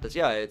like adapt this?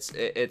 Yeah,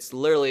 it's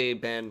literally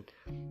been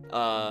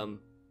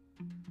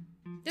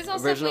This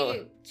also original...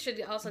 we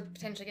should also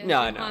potentially get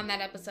into on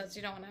that episode, so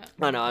you don't want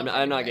to. No,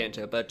 I'm not getting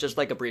into it, but just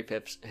like a brief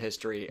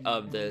history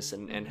of this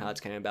and how it's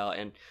came about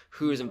and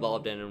who's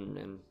involved in it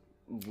and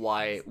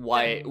why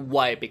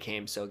it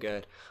became so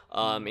good.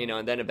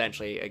 And then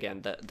eventually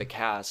again the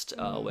cast,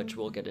 which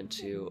we'll get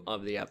into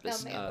of the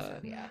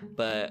episode.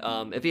 But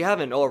if you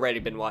haven't already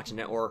been watching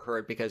it or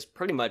heard, because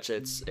pretty much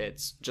it's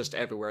just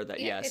everywhere that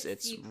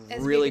it's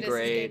really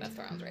great. Game of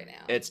Thrones right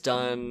now. It's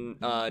done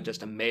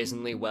just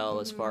amazingly well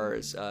as far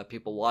as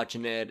people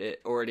watching it.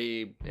 It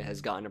already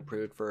has gotten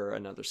approved for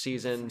another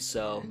season,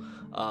 so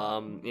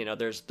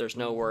there's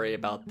no worry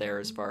about there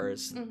as far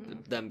as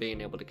them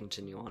being able to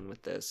continue on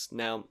with this.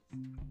 Now,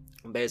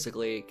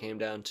 basically it came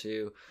down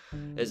to,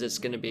 is this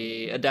going to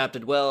be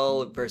adapted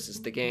well versus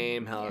the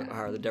game? How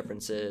are the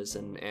differences?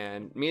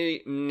 And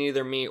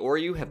neither me or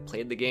you have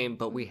played the game,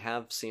 but we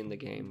have seen the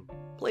game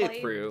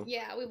played through.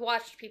 Yeah, we've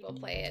watched people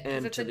play it.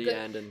 And to the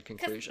end and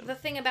conclusion. The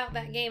thing about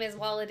that game is,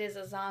 while it is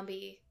a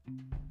zombie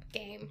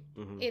game,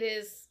 it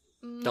is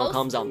Don't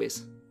call them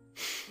zombies.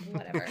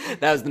 Whatever.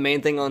 That was the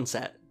main thing on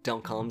set.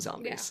 Don't call them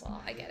zombies. Yeah,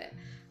 well, I get it.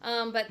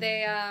 But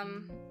they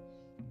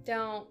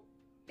don't.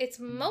 It's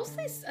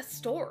mostly a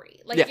story.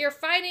 Like, you're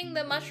fighting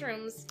the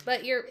mushrooms,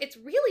 but it's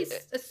really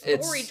a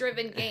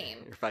story-driven game.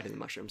 You're fighting the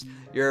mushrooms.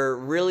 You're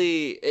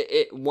really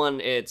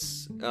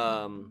it's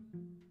emotional.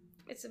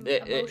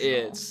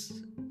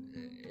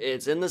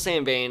 it's in the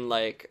same vein.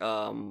 Like,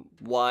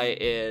 why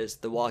is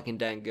The Walking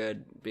Dead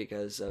good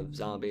because of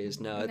zombies?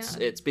 No,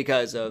 it's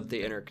because of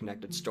the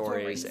interconnected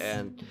stories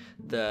and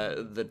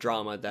the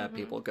drama that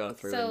people go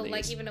through. So, in these.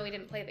 like, even though we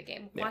didn't play the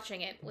game,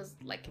 watching it was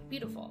like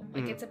beautiful.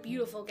 Like, it's a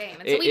beautiful game,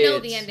 and It- so we know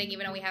it's- the ending,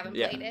 even though we haven't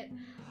played it.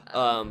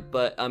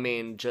 But I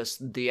mean,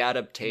 just the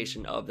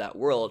adaptation of that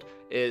world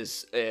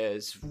is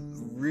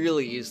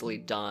really easily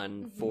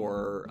done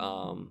for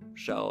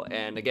show,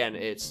 and again,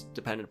 it's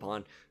dependent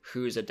upon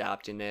who's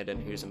adapting it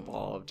and who's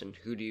involved and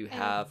who do you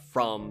have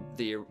from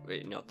the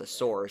the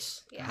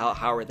source. Yeah.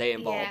 How are they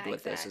involved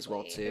with exactly. this as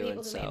well The too? people And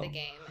who so made the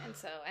game,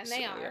 and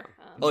they are. yeah.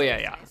 So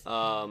yeah. that's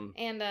nice.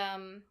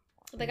 And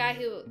The guy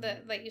who,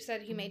 like you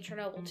said, he made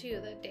Chernobyl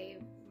too. The Dave,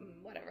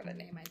 whatever the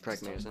name.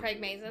 Craig Mazin. Craig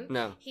Mazin.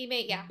 No. He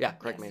made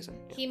Craig Mazin.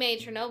 Yeah. He made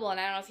Chernobyl, and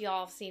I don't know if you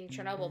all have seen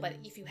Chernobyl, but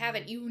if you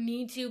haven't, you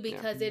need to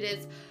because it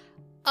is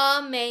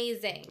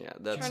amazing. Yeah,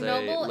 that's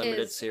Chernobyl a limited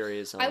is,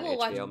 series on I will HBO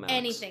watch Max.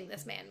 anything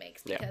this man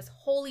makes Yeah. because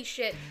holy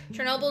shit,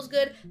 Chernobyl's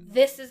good.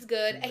 This is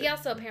good. He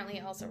also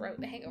wrote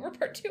The Hangover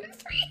Part 2 and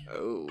 3.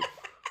 Oh.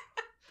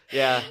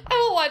 Yeah. I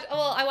will watch.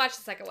 Well, I watched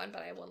the second one,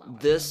 but I will not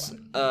watch This,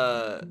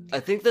 the one. I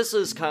think this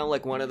is kind of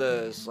like one of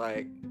those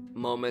like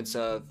moments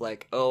of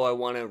like, oh, I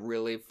want to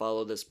really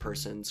follow this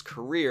person's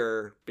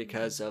career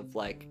because of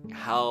like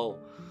how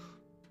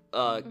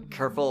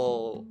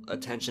careful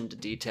attention to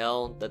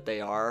detail that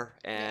they are,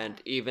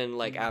 and even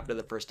like after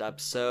the first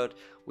episode,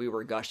 we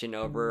were gushing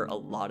over a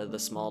lot of the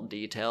small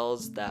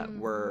details that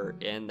were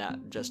in that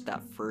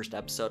first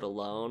episode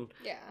alone.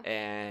 Yeah.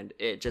 And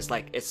it just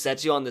like it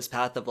sets you on this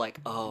path of like,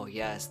 oh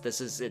yes,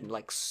 this is in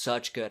like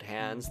such good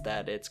hands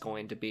that it's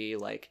going to be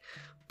like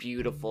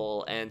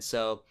beautiful. And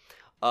so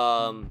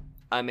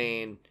I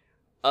mean,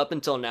 up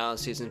until now,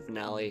 season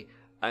finale,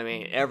 I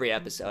mean, every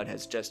episode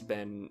has just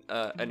been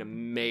an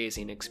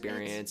amazing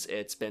experience.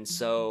 It's been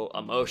so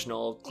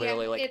emotional.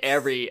 Clearly, like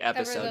every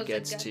episode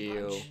gets to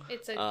you.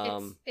 It's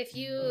if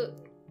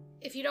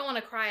you don't want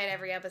to cry at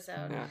every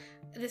episode,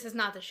 this is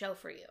not the show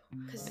for you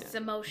because it's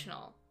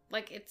emotional.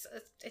 Like it's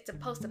a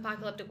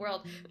post-apocalyptic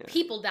world. Yeah.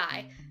 People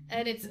die,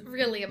 and it's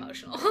really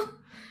emotional.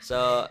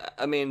 So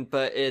I mean,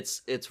 but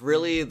it's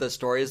really the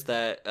stories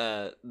that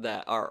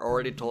are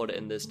already told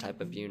in this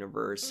type of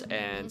universe,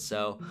 and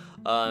so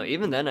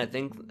even then, I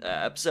think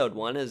episode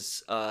 1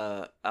 is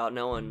out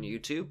now on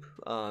YouTube.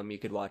 You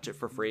could watch it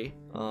for free.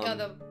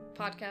 The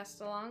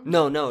podcast along?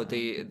 No,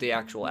 the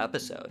actual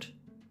episode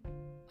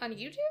On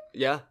YouTube?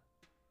 Yeah.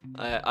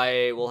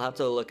 I will have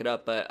to look it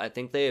up, but I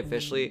think they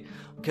officially,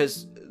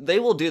 because they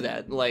will do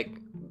that. Like,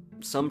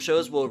 some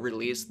shows will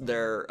release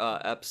their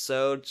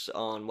episodes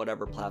on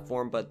whatever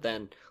platform, but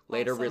then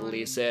later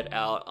release it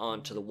out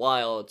onto the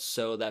wild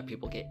so that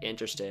people get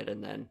interested,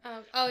 and then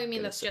you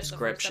mean that's just the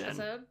first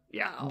episode?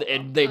 Yeah,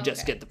 they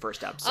just get the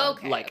first episode.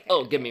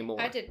 Give me more.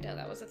 I didn't know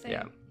that was a thing.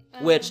 Yeah.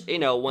 Which,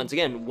 once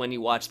again, when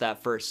you watch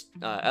that first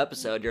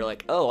episode, you're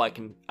like, oh, I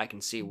can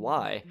see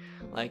why.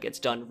 Like, it's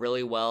done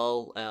really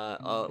well.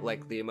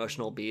 Like, the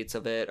emotional beats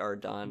of it are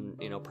done,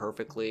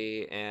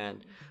 perfectly.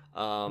 And,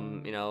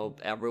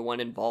 everyone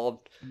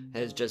involved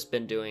has just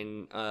been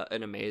doing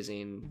an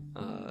amazing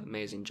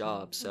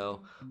job.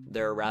 So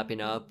they're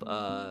wrapping up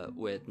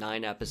with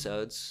 9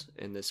 episodes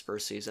in this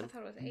first season. I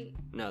thought it was 8.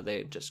 No,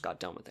 they just got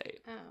done with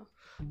 8.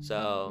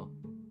 Oh.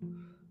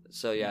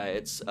 So yeah,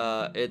 it's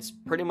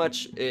pretty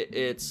much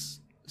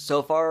it's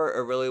so far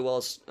a really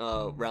well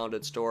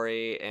rounded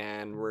story,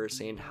 and we're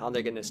seeing how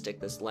they're gonna stick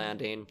this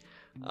landing,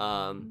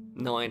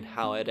 knowing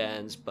how it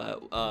ends.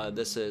 But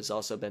this has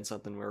also been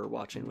something we were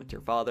watching with your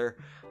father,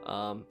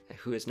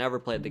 who has never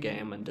played the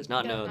game and does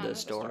not know the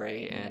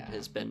story, and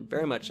has been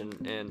very much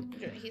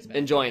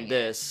enjoying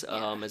this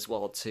as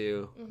well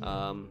too.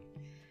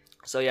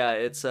 So yeah,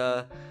 it's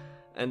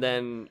And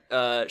then,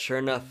 sure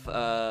enough,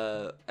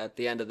 at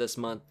the end of this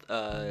month,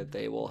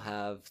 they will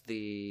have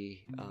the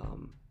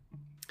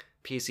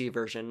PC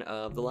version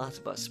of The Last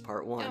of Us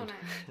Part 1. Oh,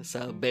 nice.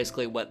 So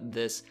basically what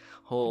this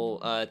whole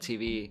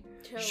TV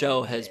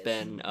show has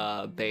been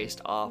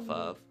based off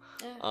of.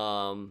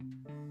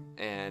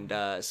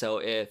 So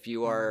if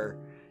you are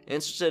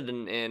interested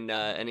in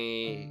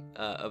any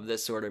of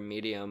this sort of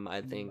medium,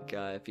 I think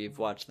if you've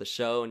watched the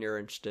show and you're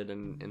interested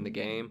in the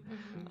game,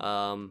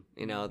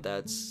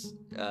 that's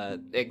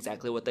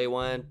exactly what they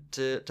want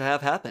to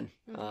have happen.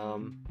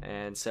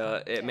 And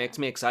so it makes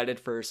me excited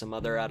for some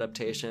other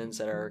adaptations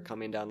that are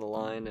coming down the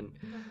line, and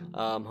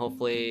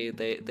hopefully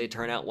they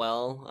turn out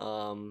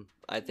well.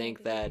 I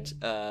think that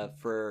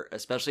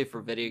especially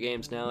for video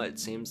games now, it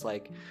seems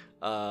like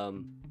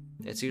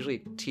it's usually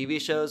TV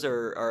shows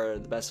are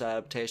the best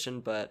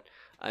adaptation, but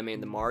I mean,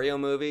 the Mario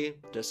movie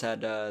just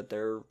had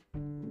their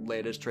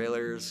latest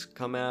trailers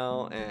come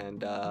out,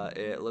 and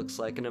it looks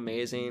like an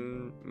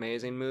amazing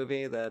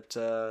movie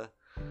that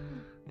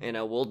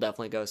we'll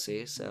definitely go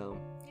see. So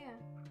yeah.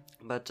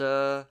 But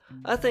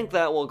I think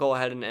that we'll go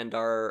ahead and end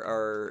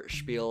our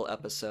spiel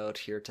episode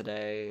here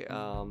today.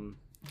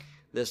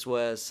 this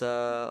was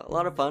a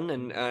lot of fun,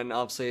 and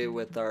obviously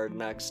with our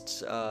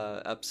next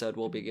episode,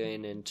 we'll be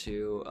getting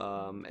into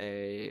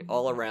a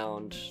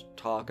all-around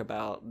talk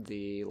about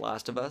the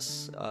Last of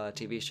Us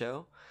TV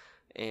show,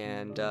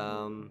 and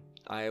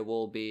I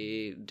will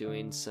be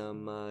doing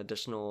some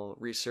additional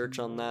research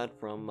on that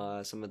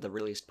from some of the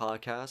released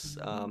podcasts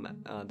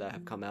that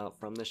have come out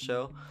from this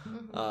show.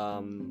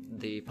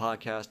 The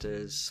podcast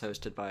is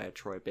hosted by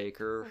Troy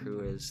Baker, who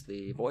is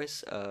the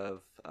voice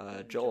of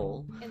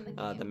Joel,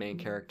 the main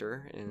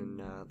character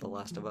in The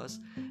Last of Us,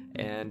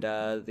 and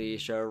the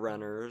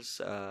showrunners,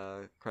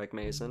 Craig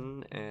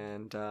Mazin,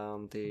 and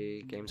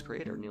the game's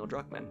creator, Neil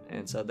Druckmann.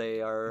 And so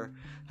they are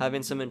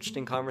having some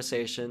interesting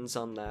conversations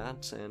on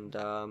that, and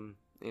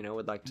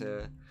would like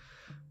to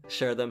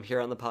share them here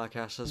on the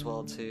podcast as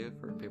well too,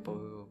 for people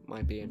who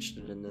might be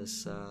interested in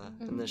this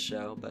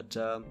show. But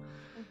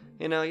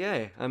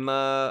yay! I'm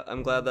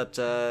glad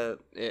that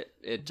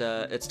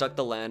it stuck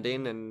the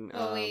landing, and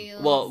we'll see.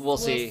 We'll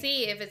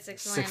see if it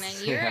sticks the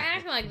landing. You're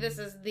acting like this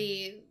is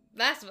the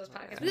Last of Us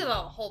podcast. We have a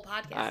whole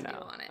podcast to do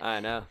on it. I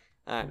know.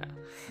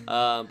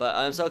 But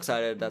I'm so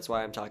excited. That's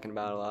why I'm talking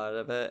about a lot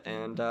of it,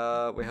 and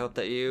we hope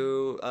that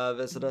you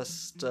visit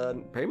us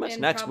pretty much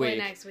next week.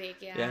 Next week,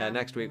 yeah. Yeah,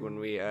 next week when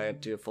we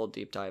do a full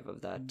deep dive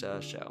of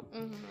that show.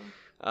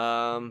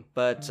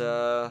 But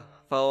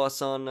follow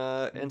us on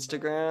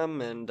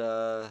Instagram and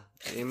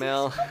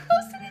email.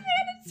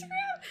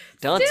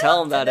 Don't tell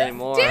them that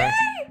anymore.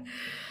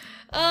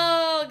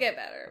 I'll get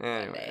better.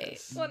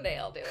 Anyways. One day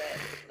I'll do it.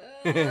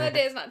 That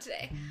day is not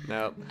today.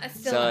 Nope.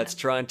 So it's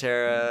Troy and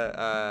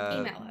Tara.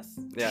 Email us.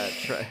 Yeah,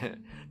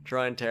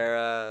 Troy and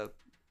Tara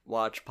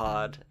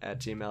watchpod at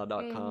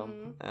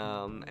gmail.com.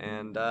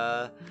 And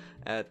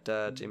at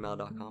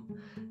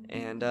gmail.com.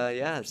 And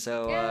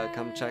so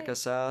come check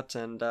us out,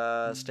 and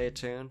stay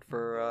tuned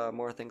for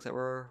more things that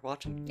we're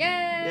watching.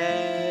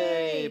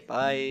 Yay!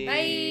 Bye.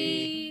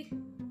 Bye.